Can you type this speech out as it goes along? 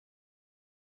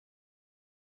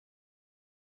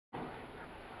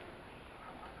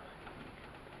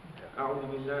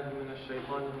أعوذ بالله من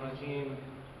الشيطان الرجيم.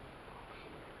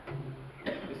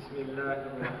 بسم الله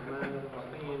الرحمن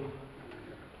الرحيم.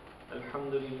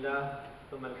 الحمد لله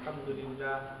ثم الحمد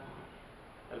لله.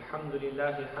 الحمد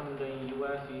لله حمدا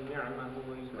يوافي نعمه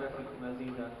ويكافئ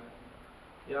مزيدا.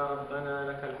 يا ربنا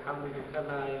لك الحمد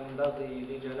كما ينبغي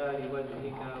لجلال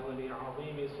وجهك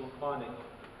ولعظيم سلطانك.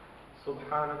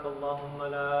 سبحانك اللهم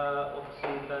لا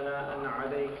أحصي ثناء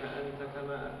عليك أنت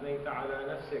كما أثنيت على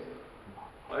نفسك.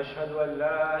 وأشهد أن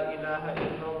لا إله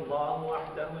إلا الله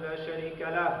وحده لا شريك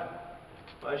له.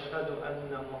 وأشهد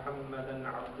أن محمدا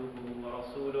عبده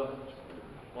ورسوله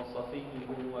وصفيه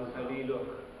وخليله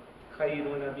خير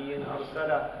نبي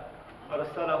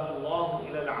أرسله الله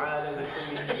إلى العالم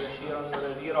كله بشيرا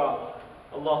ونذيرا.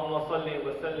 اللهم صل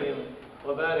وسلم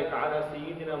وبارك على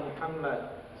سيدنا محمد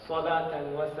صلاة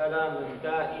وسلاما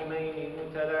دائمين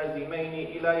متلازمين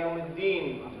إلى يوم الدين.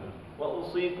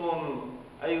 وأوصيكم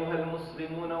أيها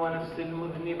المسلمون ونفس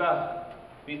المذنبة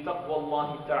بتقوى الله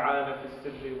تعالى في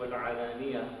السر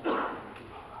والعلانية.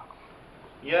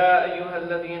 يا أيها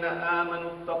الذين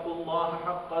آمنوا اتقوا الله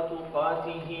حق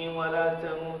تقاته ولا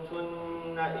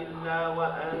تموتن إلا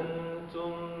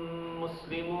وأنتم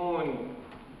مسلمون.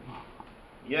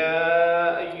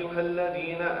 يا أيها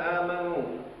الذين آمنوا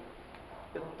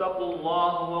اتقوا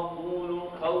الله وقولوا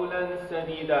قولا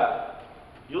سديدا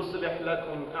يصلح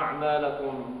لكم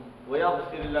أعمالكم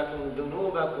ويغفر لكم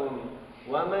ذنوبكم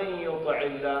ومن يطع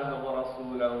الله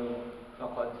ورسوله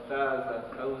فقد فاز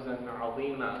فوزا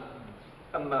عظيما.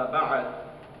 أما بعد.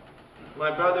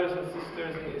 My brothers and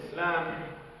sisters in Islam,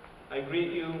 I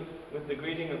greet you with the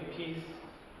greeting of peace,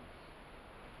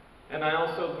 and I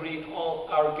also greet all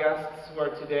our guests who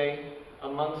are today.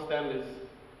 Amongst them is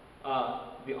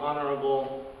the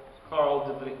Honorable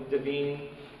Carl Devine,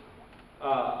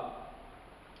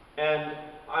 and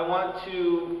I want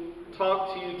to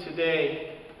talk to you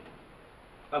today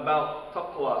about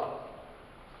taqwa,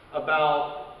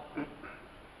 about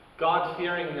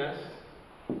God-fearingness,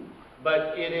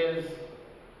 but it is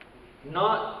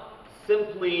not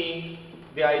simply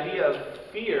the idea of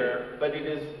fear, but it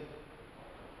is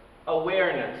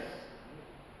awareness.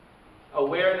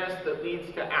 Awareness that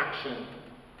leads to action.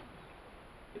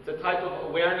 It's a type of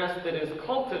awareness that is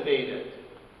cultivated.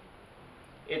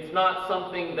 It's not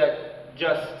something that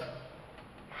just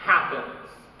happens.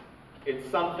 It's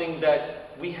something that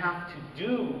we have to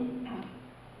do.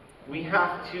 We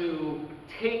have to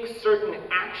take certain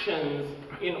actions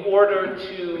in order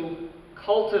to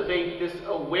cultivate this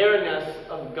awareness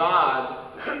of God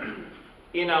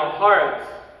in our hearts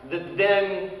that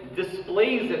then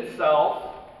displays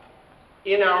itself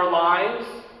in our lives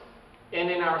and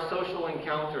in our social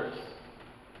encounters.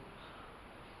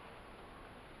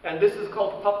 And this is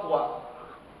called taqwa.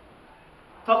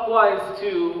 Taqwa is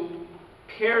to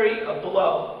parry a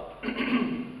blow.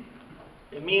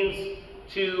 It means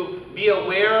to be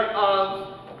aware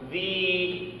of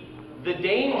the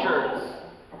dangers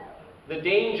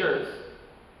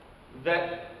that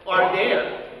are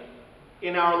there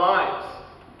in our lives,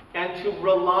 and to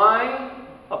rely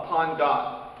upon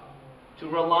God, to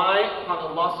rely upon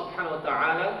Allah subhanahu wa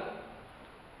ta'ala,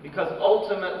 because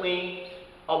ultimately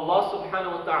Allah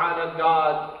subhanahu wa ta'ala,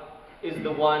 God, is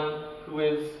the one who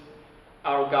is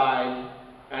our guide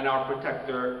and our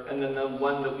protector, and then the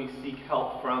one that we seek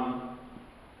help from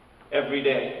every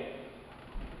day.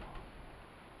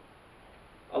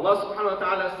 Allah subhanahu wa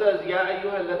ta'ala says, يَا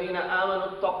أَيُّهَا الَّذِينَ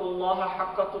آمَنُوا اتَّقُوا اللَّهَ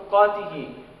حَقَّ تُقَاتِهِ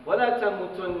وَلَا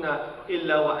تَمُوتُنَّ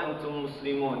إِلَّا وَأَنْتُمْ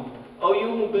مُسْلِمُونَ. O you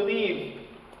who believe,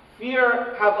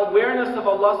 have awareness of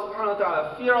Allah subhanahu wa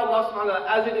ta'ala, fear Allah subhanahu wa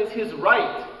ta'ala as it is His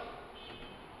right,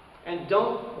 and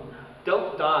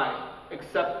don't die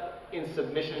except in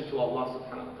submission to Allah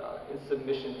subhanahu wa ta'ala, in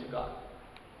submission to God.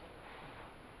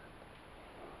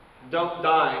 Don't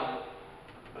die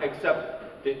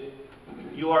except that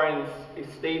you are in a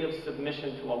state of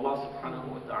submission to Allah subhanahu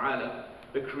wa ta'ala,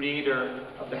 the creator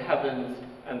of the heavens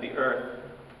and the earth.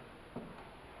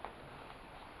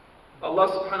 Allah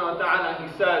subhanahu wa ta'ala, He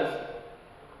says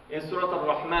in Surah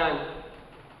Al-Rahman,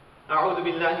 أعوذ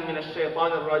بالله من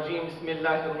الشيطان الرجيم بسم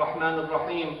الله الرحمن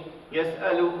الرحيم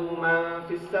يسأله من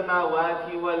في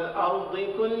السماوات والأرض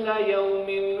كل يوم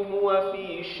هو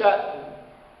في شأن.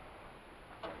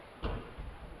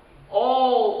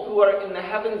 All who are in the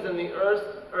heavens and the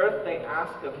earth, they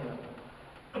ask of Him.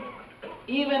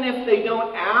 Even if they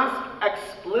don't ask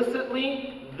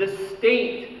explicitly, their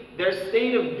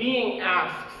state of being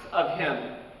asks of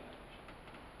Him.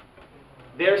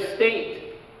 Their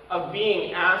state of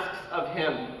being asks of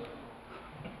Him.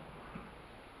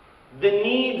 The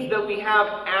needs that we have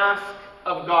ask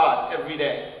of God every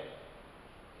day,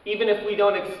 even if we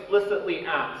don't explicitly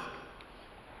ask.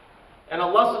 And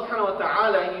Allah subhanahu wa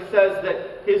ta'ala, He says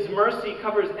that His mercy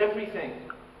covers everything.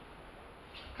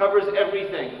 Covers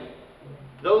everything.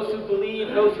 Those who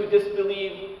believe, those who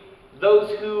disbelieve,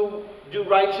 those who do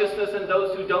righteousness and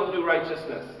those who don't do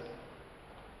righteousness.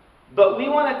 But we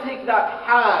want to take that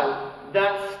hal,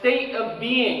 that state of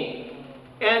being,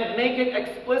 and make it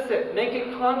explicit, make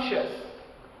it conscious.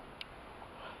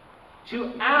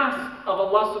 To ask of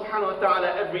Allah subhanahu wa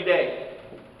ta'ala every day.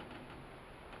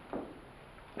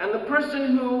 And the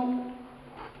person who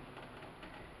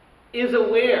is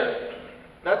aware,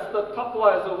 that's the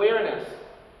taqwa, is awareness.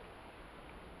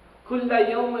 كُلَّ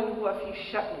يَوْمٍ هُوَ فِي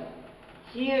شَأْنٍ.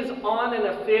 He is on an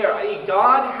affair, i.e.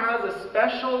 God has a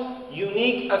special,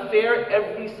 unique affair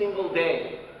every single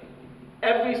day.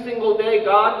 Every single day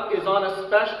God is on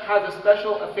has a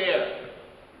special affair.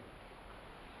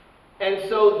 And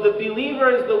so the believer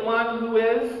is the one who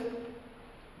is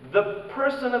the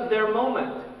person of their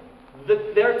moment,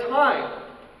 their time.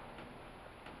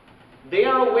 They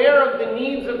are aware of the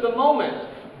needs of the moment,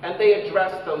 and they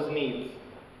address those needs.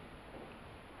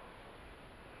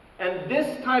 And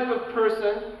this type of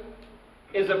person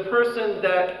is a person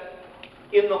that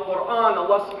in the Quran,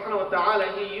 Allah subhanahu wa ta'ala,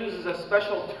 He uses a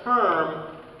special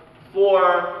term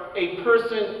for a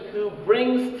person who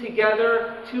brings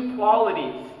together two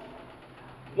qualities.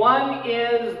 One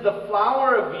is the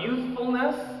flower of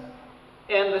youthfulness,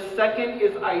 and the second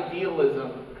is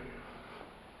idealism.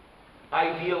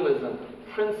 Idealism,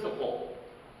 principle.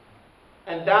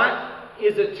 And that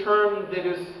is a term that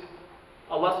is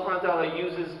Allah subhanahu wa ta'ala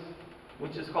uses,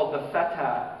 which is called the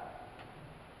fatah,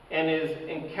 and is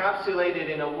encapsulated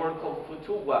in a word called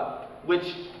futuwa,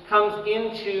 which comes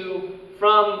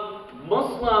from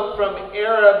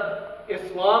Arab,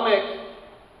 Islamic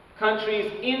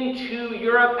countries into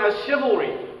Europe as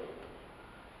chivalry.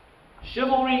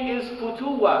 Chivalry is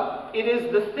futuwa. It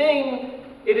is the thing,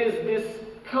 it is this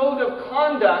code of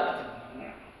conduct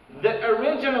that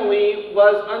originally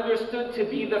was understood to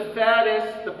be the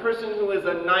faddist, the person who is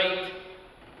a knight,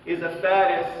 is a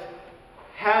faddist,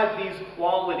 had these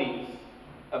qualities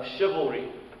of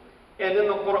chivalry. And in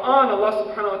the Quran, Allah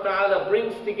subhanahu wa ta'ala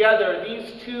brings together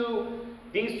these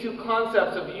two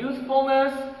concepts of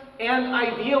youthfulness and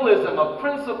idealism, a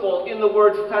principle in the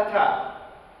word fatah.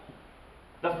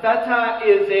 The fatah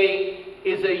is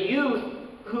a youth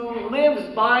who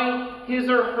lives by his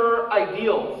or her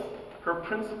ideals, her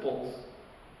principles.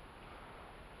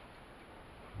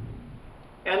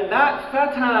 And that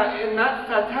fatah,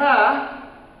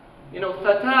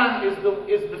 fatah is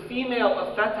the female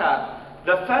of fatah.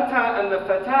 The fatah and the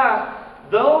fatah,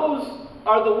 those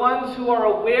are the ones who are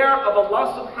aware of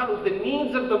Allah subhanahu wa ta'ala, the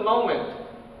needs of the moment.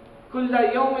 كُلَّ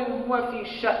يَوْمٍ هُوَ فِي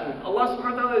شَأْنٍ. Allah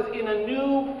subhanahu wa ta'ala is in a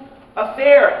new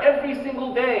affair every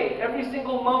single day, every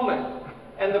single moment.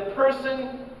 And the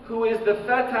person who is the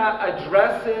fatah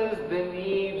addresses the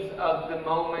needs of the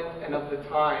moment and of the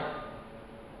time.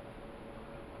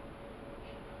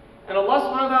 And Allah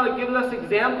subhanahu wa ta'ala gives us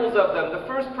examples of them. The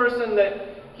first person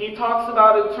that He talks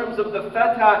about in terms of the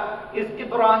fatah is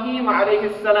Ibrahim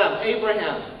alayhi salam,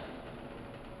 Abraham.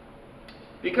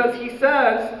 Because He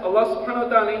says, Allah subhanahu wa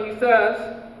ta'ala, He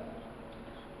says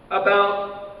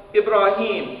about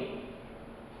Ibrahim,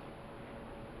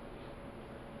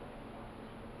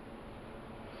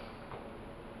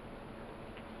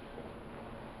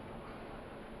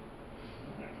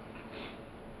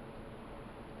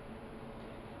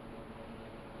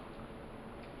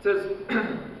 it says,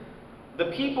 the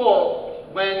people,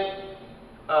 when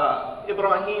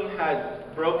Ibrahim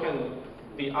had broken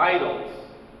the idols,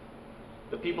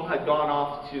 the people had gone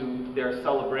off to their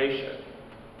celebration.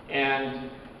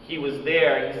 And he was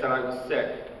there, he said, I was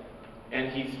sick.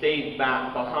 And he stayed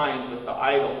back behind with the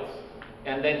idols.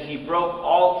 And then he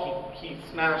he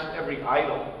smashed every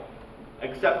idol,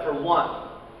 except for one.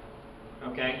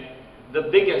 Okay? The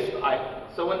biggest idol.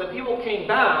 So when the people came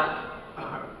back,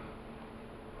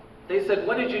 they said,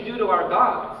 what did you do to our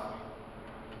gods?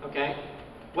 Okay?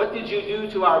 What did you do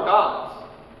to our gods?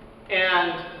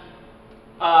 And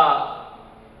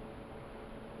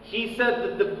he said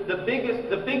that the biggest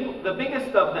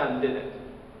of them did it.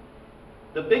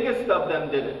 The biggest of them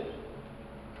did it.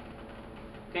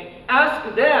 Okay?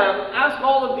 Ask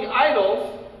all of the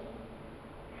idols,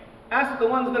 ask the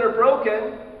ones that are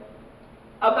broken,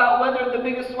 about whether the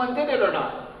biggest one did it or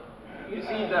not. You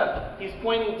see that he's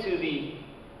pointing to the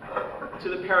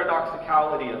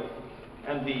paradoxicality of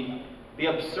and the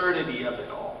absurdity of it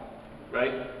all,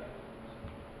 right?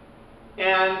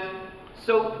 And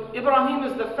so Ibrahim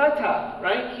is the fatah,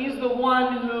 right? He's the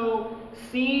one who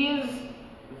sees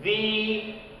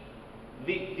the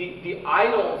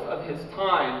idols of his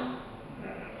time.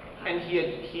 and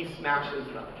he smashes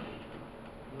them.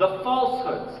 The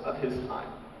falsehoods of his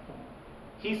time.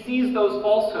 He sees those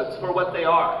falsehoods for what they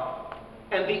are,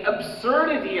 and the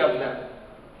absurdity of them.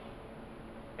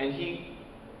 And he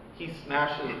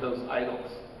smashes those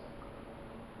idols.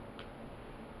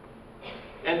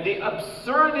 And the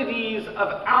absurdities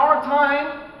of our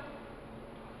time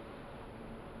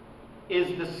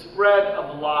is the spread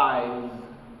of lies.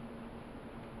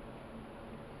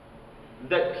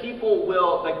 That people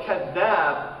will, the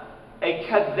Khattab, a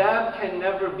Khattab can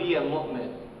never be a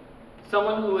mu'min.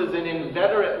 Someone who is an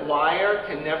inveterate liar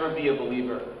can never be a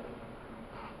believer.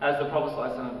 As the Prophet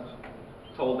ﷺ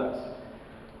told us.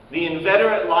 The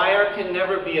inveterate liar can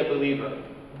never be a believer.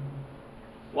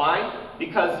 Why?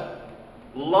 Because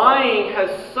lying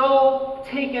has so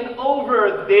taken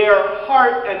over their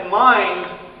heart and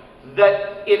mind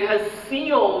that it has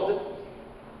sealed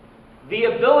the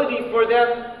ability for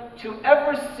them to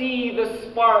ever see the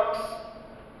sparks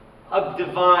of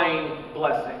divine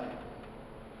blessing.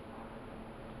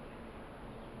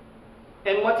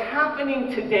 And what's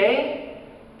happening today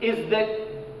is that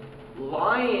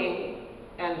lying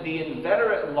and the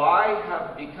inveterate lie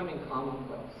have becoming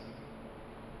commonplace.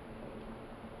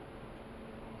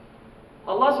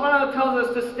 Allah subhanahu wa ta'ala tells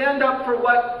us to stand up for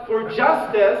what? For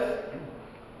justice.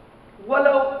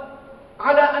 وَلَوْ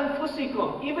عَلَىٰ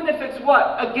أَنفُسِكُمْ. Even if it's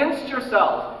what? Against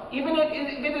yourself. Even if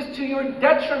it is to your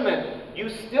detriment, you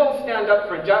still stand up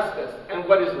for justice and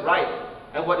what is right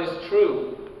and what is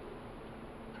true.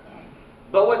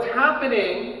 But what's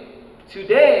happening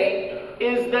today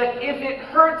is that if it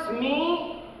hurts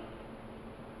me,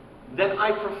 then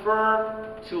I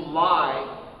prefer to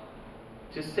lie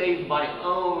to save my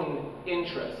own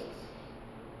interests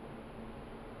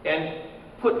and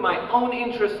put my own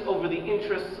interests over the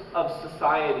interests of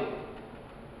society,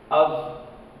 of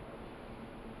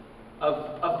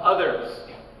others.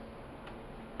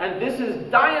 And this is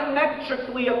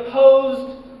diametrically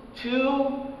opposed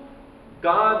to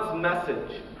God's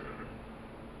message.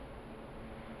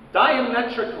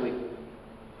 Diametrically.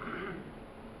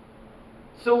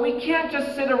 So we can't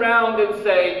just sit around and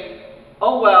say,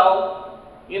 oh well,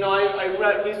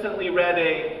 I recently read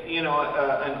an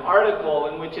article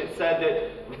in which it said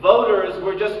that voters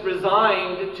were just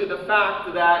resigned to the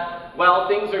fact that, well,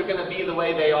 things are going to be the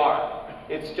way they are.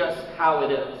 It's just how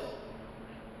it is.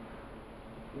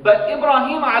 But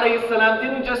Ibrahim alayhi salam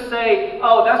didn't just say,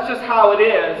 oh, that's just how it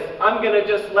is. I'm going to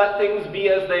just let things be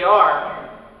as they are.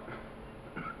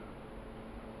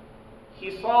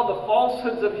 He saw the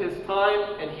falsehoods of his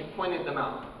time and he pointed them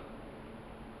out.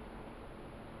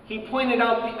 He pointed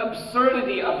out the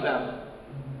absurdity of them.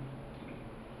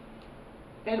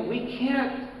 And we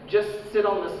can't just sit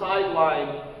on the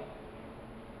sideline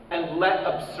and let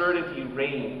absurdity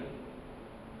reign.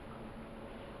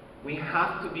 We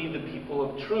have to be the people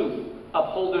of truth,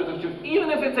 upholders of truth,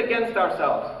 even if it's against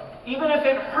ourselves, even if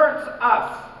it hurts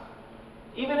us,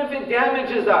 even if it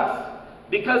damages us.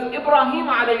 Because Ibrahim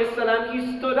alayhi salam,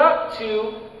 he stood up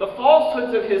to the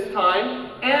falsehoods of his time,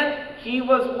 and he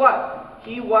was what?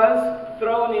 He was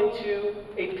thrown into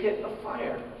a pit of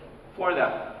fire for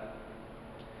that.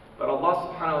 But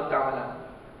Allah subhanahu wa ta'ala,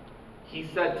 He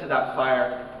said to that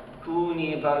fire,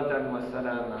 Kuni bardan wa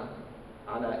salama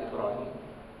ala Ibrahim.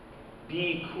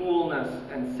 Be coolness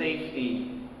and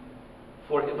safety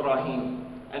for Ibrahim.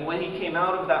 And when he came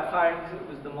out of that fire, it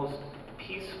was the most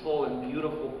peaceful and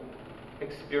beautiful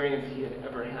experience he had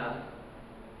ever had.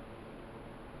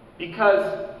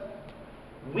 Because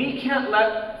we can't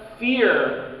let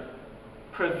fear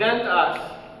prevent us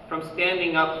from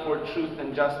standing up for truth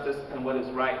and justice and what is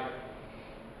right.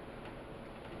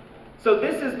 So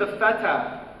this is the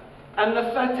fatah. And the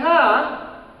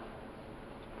fatah,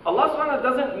 Allah subhanahu wa ta'ala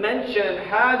doesn't mention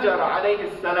Hajar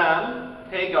alayhi salam,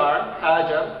 Hagar,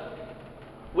 Hajar,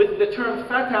 with the term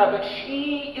fatah, but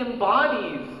she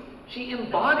embodied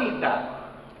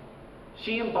that.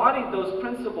 She embodied those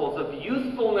principles of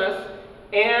youthfulness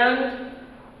and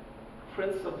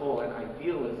principle and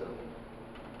idealism.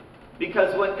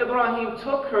 Because when Ibrahim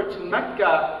took her to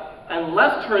Mecca and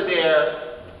left her there,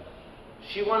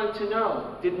 she wanted to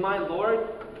know, did my Lord,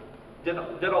 did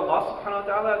Allah subhanahu wa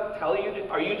ta'ala tell you,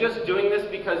 are you just doing this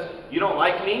because you don't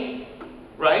like me?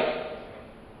 Right?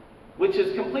 Which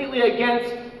is completely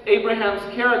against Abraham's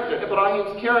character,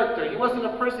 Ibrahim's character. He wasn't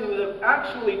a person who was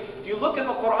actually, if you look in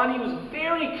the Quran, he was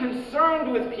very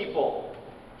concerned with people.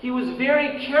 He was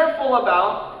very careful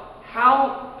about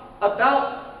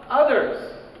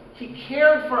others. He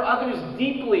cared for others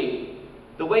deeply.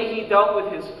 The way he dealt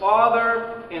with his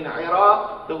father in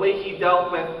Iraq, the way he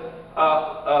dealt with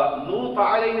Lut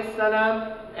alayhi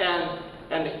salam, and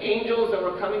and the angels that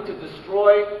were coming to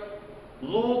destroy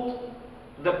Lut,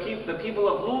 the people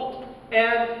of Lut,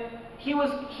 and he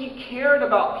cared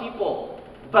about people,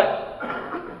 but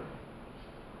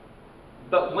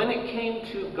when it came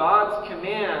to God's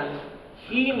command,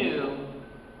 he knew,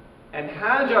 and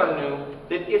Hajar knew,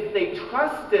 that if they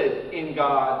trusted in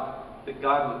God, that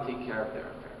God would take care of their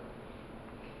affair.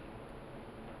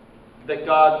 That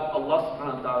God, Allah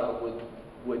subhanahu wa ta'ala,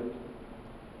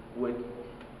 would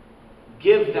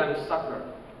give them succor,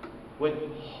 would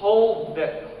hold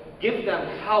them, give them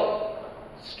help,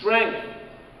 strength.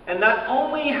 And that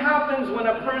only happens when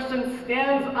a person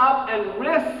stands up and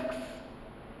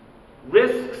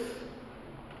risks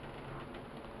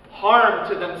harm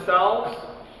to themselves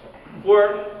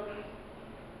for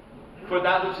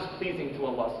that which is pleasing to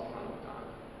Allah subhanahu wa ta'ala.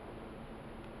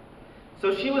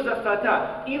 So she was a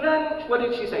fatah. Even, what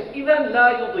did she say? Even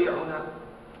la yudi'una.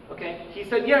 Okay? He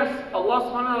said, yes, Allah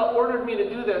subhanahu wa ta'ala ordered me to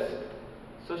do this.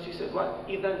 So she said, what?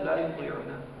 Even la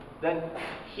yudi'una. Then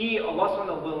Allah subhanahu wa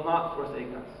ta'ala will not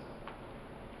forsake us.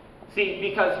 See,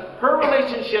 because her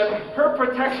relationship, her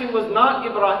protection was not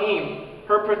Ibrahim.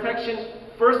 Her protection,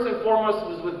 first and foremost,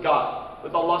 was with God,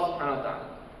 with Allah subhanahu wa ta'ala.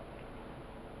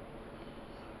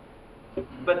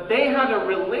 But they had a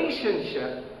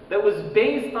relationship that was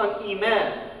based on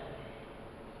Iman.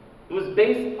 It was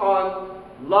based on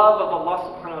love of Allah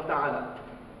subhanahu wa ta'ala.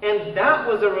 And that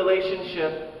was a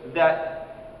relationship that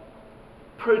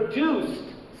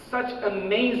produced such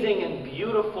amazing and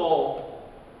beautiful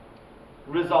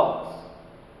results.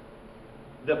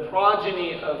 The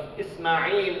progeny of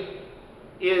Ismail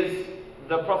is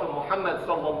the Prophet Muhammad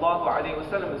sallallahu alaihi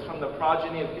wasallam is from the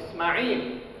progeny of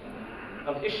Ismail,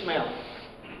 of Ishmael.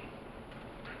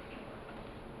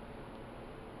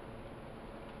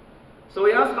 So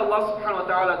we ask Allah subhanahu wa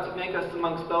ta'ala to make us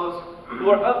amongst those who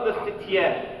are of the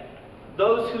fityah,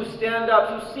 those who stand up,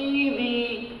 who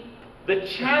see the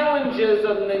challenges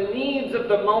and the needs of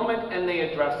the moment and they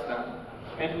address them,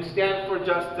 and who stand for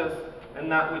justice and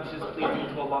that which is pleasing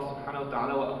to Allah subhanahu wa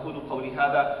ta'ala. وأقول قولي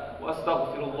هذا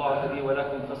وأستغفر الله لي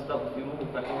ولكم فاستغفروه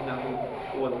فإنه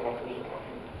هو الغفور الرحيم.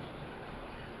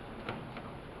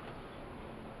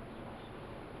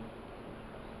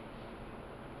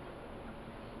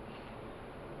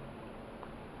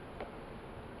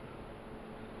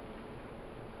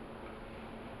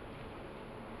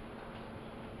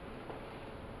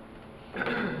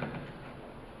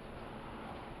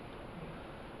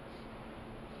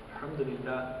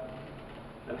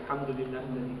 الحمد لله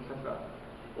الذي كفى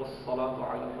والصلاة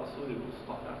على الرسول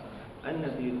المصطفى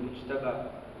النبي المجتبى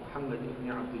محمد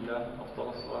بن عبد الله أفضل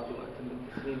الصلاة وأتم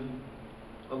التسليم.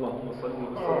 اللهم صل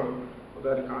وسلم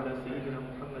وبارك على سيدنا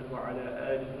محمد وعلى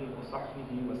آله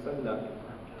وصحبه وسلم.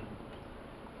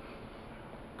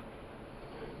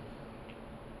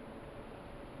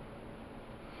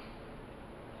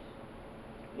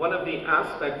 One of the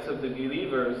aspects of the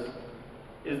believers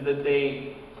is that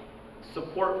they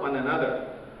support one another.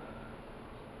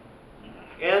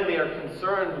 And they are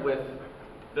concerned with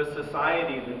the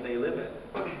society that they live in.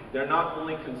 They're not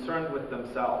only concerned with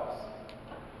themselves.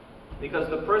 Because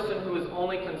the person who is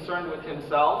only concerned with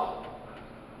himself,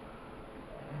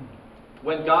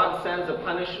 when God sends a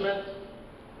punishment,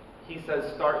 he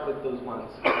says, start with those ones.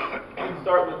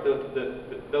 Start with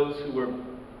those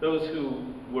who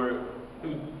were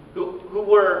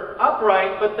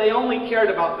upright, but they only cared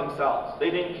about themselves.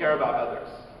 They didn't care about others.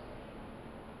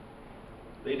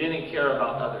 They didn't care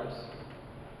about others.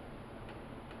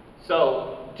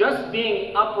 So, just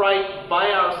being upright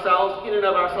by ourselves, in and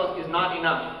of ourselves, is not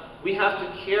enough. We have to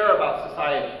care about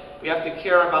society. We have to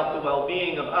care about the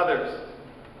well-being of others.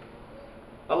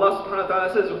 Allah subhanahu wa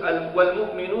ta'ala says,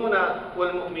 وَالْمُؤْمِنُونَ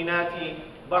وَالْمُؤْمِنَاتِ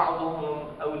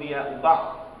بَعْضُهُمْ أَوْلِيَاءُ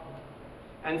بَعْضٍ.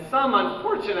 And some,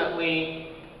 unfortunately,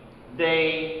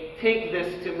 they take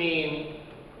this to mean,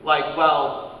 like,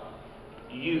 well,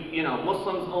 you know,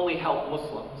 Muslims only help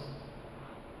Muslims,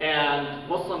 and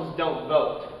Muslims don't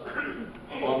vote,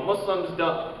 or Muslims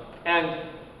don't, and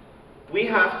we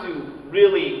have to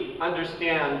really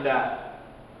understand that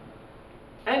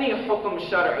any hukum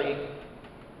shar'i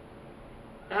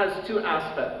has two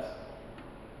aspects.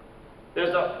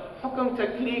 There's a hukum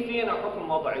taklifi and a hukum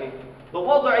wad'i. The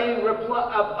wad'i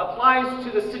applies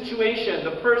to the situation,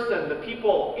 the person, the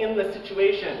people in the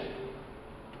situation.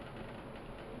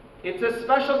 It's a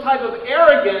special type of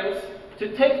arrogance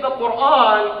to take the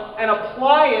Quran and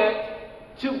apply it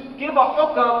to give a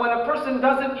hukam when a person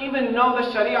doesn't even know the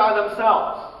Sharia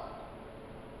themselves.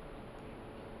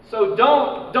 So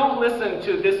don't listen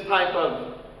to this type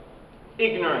of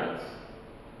ignorance.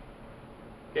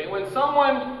 Okay, when a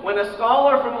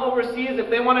scholar from overseas, if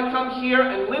they want to come here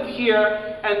and live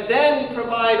here and then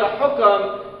provide a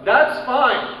hukam, that's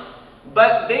fine.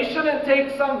 But they shouldn't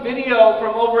take some video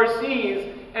from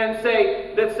overseas and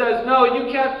that says, no, you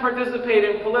can't participate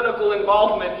in political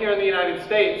involvement here in the United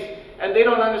States, and they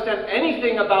don't understand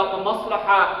anything about the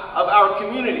maslahah of our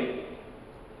community.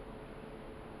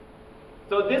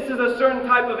 So this is a certain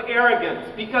type of arrogance,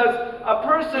 because a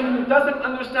person who doesn't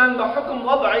understand the hukum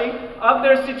wad'i of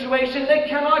their situation, they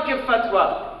cannot give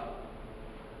fatwa.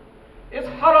 It's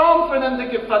haram for them to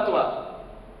give fatwa,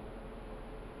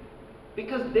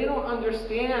 because they don't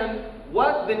understand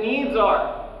what the needs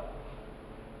are.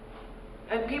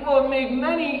 And people have made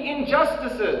many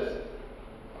injustices.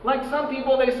 Like some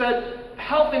people, they said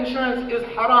health insurance is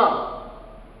haram.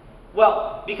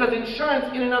 Well, because insurance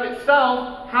in and of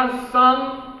itself has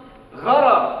some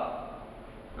gharar.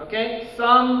 Okay?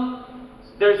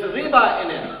 There's riba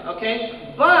in it.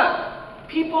 Okay? But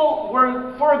people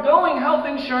were foregoing health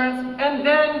insurance and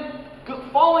then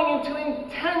falling into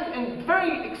intense and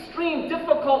very extreme,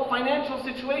 difficult financial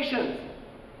situations.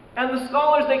 And the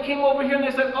scholars, they came over here and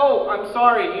they said, oh, I'm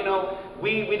sorry,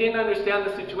 we didn't understand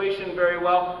the situation very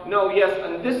well. No, yes,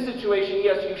 in this situation,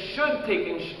 yes, you should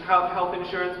have health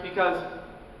insurance because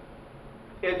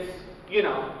it's,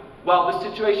 well, the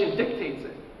situation dictates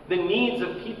it. The needs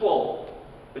of people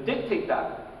dictate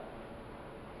that.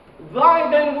 Why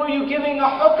then were you giving a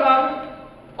hukam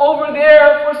over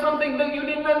there for something that you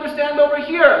didn't understand over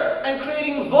here and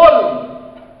creating dhulm?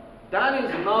 That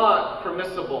is not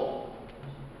permissible.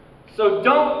 So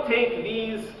don't take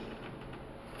these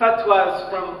fatwas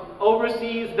from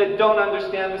overseas that don't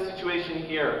understand the situation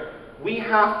here. We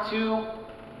have to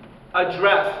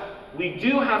we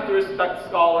do have to respect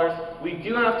scholars, we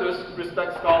do have to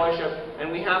respect scholarship,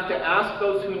 and we have to ask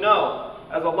those who know,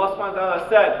 as Allah subhanahu wa ta'ala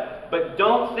said. But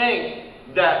don't think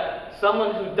that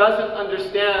someone who doesn't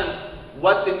understand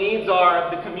what the needs are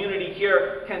of the community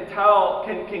here can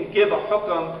give a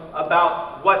hukum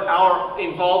about what our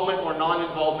involvement or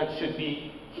non-involvement should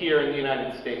be here in the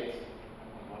United States.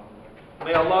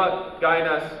 May Allah guide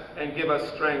us and give us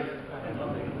strength.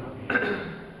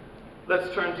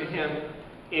 Let's turn to Him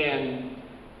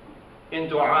in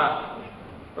dua.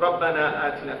 ربنا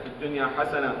آتنا في الدنيا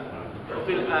حسنة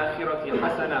وفي الآخرة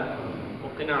حسنة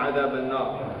وقنا عذاب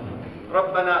النار.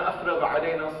 ربنا أفرغ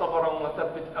علينا صبرا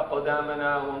وثبت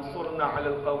أقدامنا وانصرنا على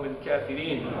القوم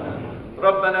الكافرين.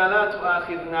 ربنا لا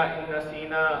تؤاخذنا إن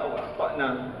نسينا أو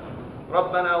أخطأنا.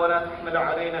 ربنا ولا تحمل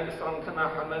علينا إصرا كما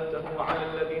حملته على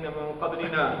الذين من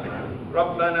قبلنا.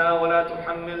 ربنا ولا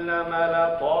تحملنا ما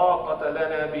لا طاقة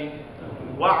لنا به.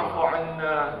 واعف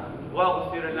عنا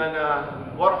واغفر لنا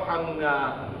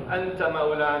وارحمنا أنت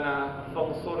مولانا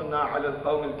فانصرنا على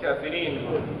القوم الكافرين.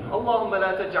 اللهم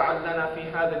لا تجعل لنا في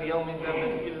هذا اليوم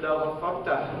ذنبا إلا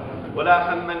غفرته،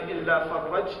 ولا هما إلا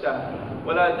فرجته،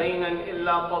 ولا دينا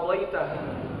إلا قضيته،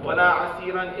 ولا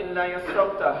عسيرا إلا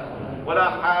يسرته، ولا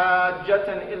حاجة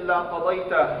إلا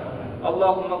قضيته.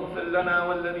 اللهم اغفر لنا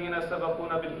والذين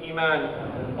سبقونا بالإيمان.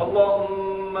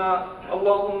 اللهم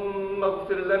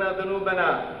اغفر لنا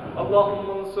ذنوبنا.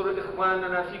 اللهم انصر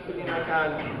إخواننا في كل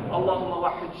مكان. اللهم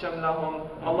وحد شملهم.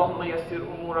 اللهم يسر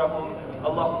أمورهم.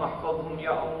 اللهم احفظهم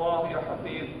يا الله يا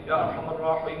حفيظ يا أرحم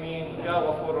الراحمين يا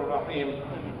غفور الرحيم.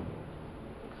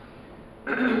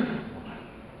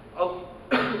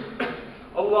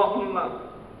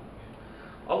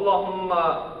 اللهم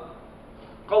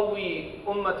قوي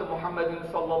أمة محمد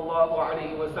صلى الله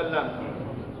عليه وسلم.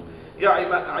 يا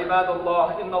عباد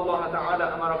الله، إن الله تعالى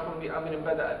أمركم بأمر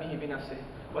بدأ به بنفسه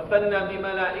وثنى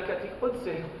بملائكة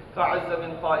قدسه فعز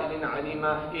من قائل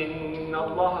عليما إن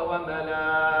الله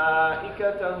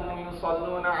وملائكته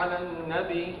يصلون على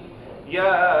النبي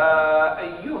يا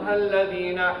أيها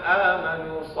الذين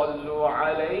آمنوا صلوا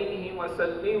عليه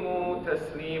وسلموا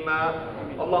تسليما.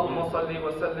 اللهم صل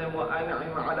وسلم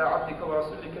وأنعم على عبدك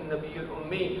ورسولك النبي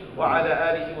الأمي وعلى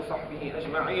آله وصحبه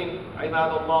أجمعين.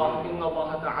 عباد الله، إن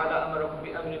الله تعالى أمركم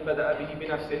بأمر بدأ به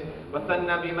بنفسه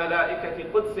وثنى بملائكة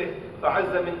قدسه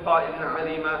فعز من قائل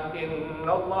عليما إن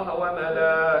الله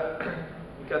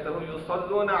وملائكته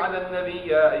يصلون على النبي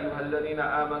يا أيها الذين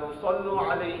آمنوا صلوا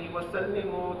عليه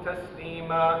وسلموا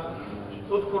تسليما.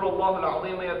 اذكروا الله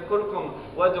العظيم يذكركم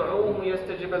وادعوه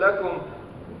يستجب لكم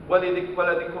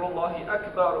ولذكر الله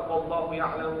أكبر والله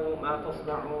يعلم ما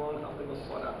تصنعون. أقم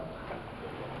الصلاة.